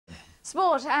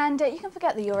Sport, and you can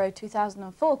forget the Euro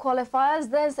 2004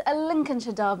 qualifiers. There's a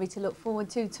Lincolnshire derby to look forward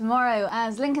to tomorrow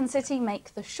as Lincoln City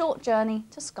make the short journey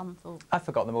to Scunthorpe. I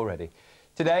forgot them already.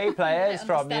 Today, players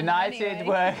from United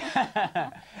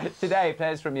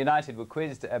were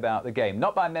quizzed about the game,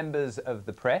 not by members of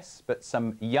the press, but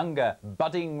some younger,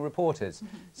 budding reporters.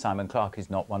 Simon Clark is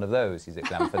not one of those. He's at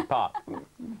Glanford Park.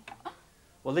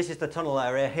 Well, this is the tunnel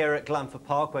area here at Glanford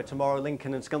Park, where tomorrow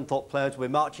Lincoln and Scunthorpe players will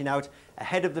be marching out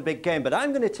ahead of the big game. But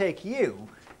I'm going to take you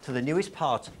to the newest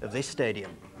part of this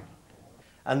stadium.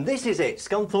 And this is it,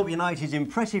 Scunthorpe United's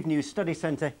impressive new study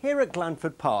centre here at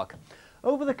Glanford Park.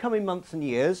 Over the coming months and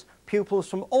years, pupils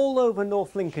from all over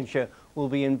North Lincolnshire will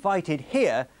be invited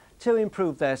here to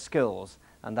improve their skills.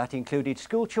 And that included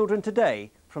school children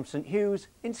today from St Hugh's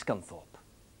in Scunthorpe.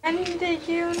 And did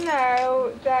you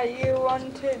know that you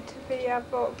wanted to be a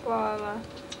footballer?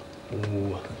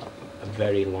 Ooh, a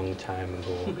very long time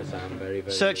ago, because I'm very...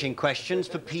 Searching questions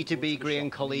for Peter Beagrie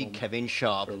and colleague Kevin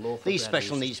Sharp. These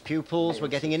special needs pupils were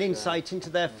getting an insight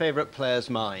into their favourite players'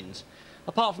 minds.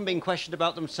 Apart from being questioned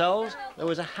about themselves, there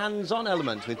was a hands-on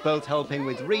element with both helping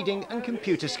with reading and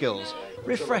computer skills.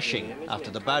 Refreshing after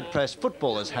the bad press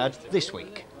footballers had this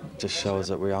week. Just shows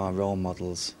that we are role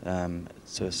models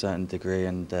to a certain degree,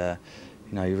 and you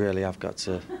know, you really have got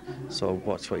to sort of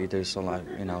watch what you do, so like,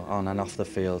 you know, on and off the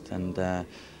field, and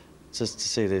just to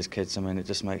see these kids, I mean, it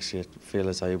just makes you feel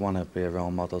as though you want to be a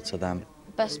role model to them.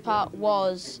 The best part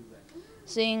was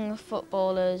seeing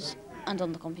footballers and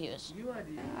on the computers.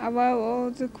 I wrote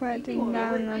all the questions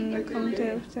down on the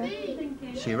computer.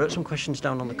 So you wrote some questions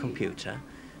down on the computer.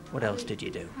 What else did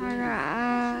you do?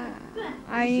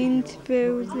 I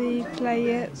interviewed the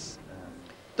players.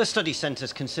 The study centre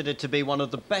is considered to be one of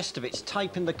the best of its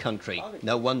type in the country.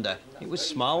 No wonder it was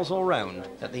smiles all round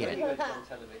at the end.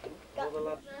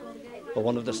 Well,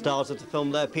 one of the stars of the film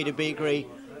there, Peter Beagrie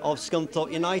of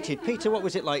Scunthorpe United. Peter, what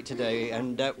was it like today,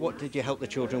 and what did you help the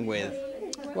children with?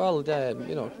 Well,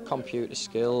 you know, computer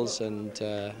skills, and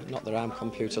not that I'm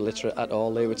computer literate at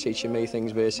all. They were teaching me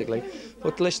things, basically.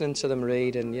 But listening to them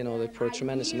read, and, you know, they put a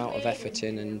tremendous amount of effort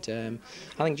in, and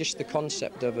I think just the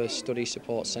concept of a study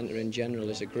support centre in general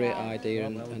is a great idea,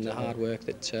 and the hard work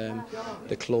that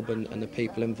the club and the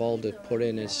people involved have put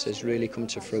in has really come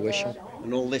to fruition.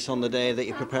 And all this on the day that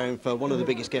you're preparing for one of the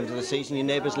biggest games of the season, your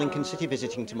neighbours Lincoln City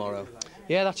visiting tomorrow.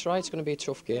 Yeah, that's right. It's going to be a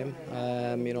tough game.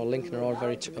 You know, Lincoln are all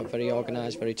very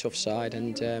organised, very tough side,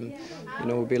 and you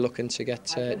know, we'll be looking to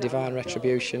get divine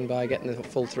retribution by getting the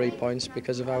full 3 points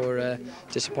because of our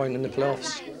disappointment in the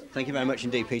playoffs. Thank you very much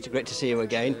indeed, Peter. Great to see you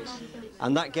again.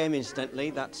 And that game,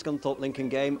 incidentally, that Scunthorpe-Lincoln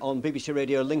game on BBC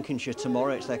Radio Lincolnshire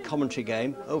tomorrow. It's their commentary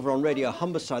game. Over on Radio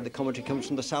Humberside, the commentary comes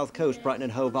from the South Coast, Brighton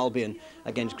and Hove Albion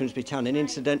against Grimsby Town. And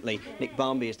incidentally, Nick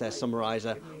Barmby is their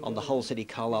summariser on the Hull City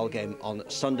Carlisle game on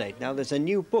Sunday. Now, there's a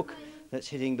new book that's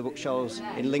hitting the bookshelves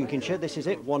in Lincolnshire. This is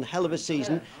it, One Hell of a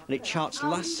Season, and it charts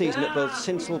last season at both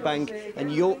Sincilbank and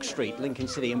York Street, Lincoln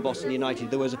City and Boston United.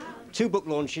 There was 2 book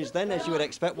launches then, as you would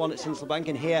expect, one at Sincilbank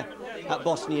and here at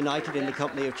Boston United in the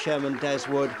company of Chairman Des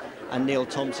Wood and Neil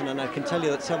Thompson. And I can tell you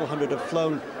that several hundred have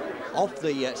flown off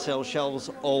the sale shelves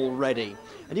already.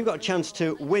 And you've got a chance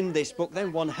to win this book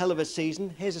then, One Hell of a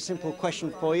Season. Here's a simple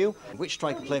question for you. Which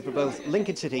striker played for both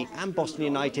Lincoln City and Boston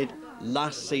United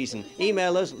last season?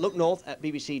 Email us,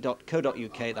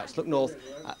 looknorth@bbc.co.uk. That's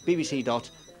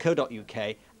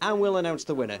looknorth@bbc.co.uk. And we'll announce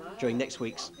the winner during next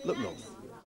week's Look North.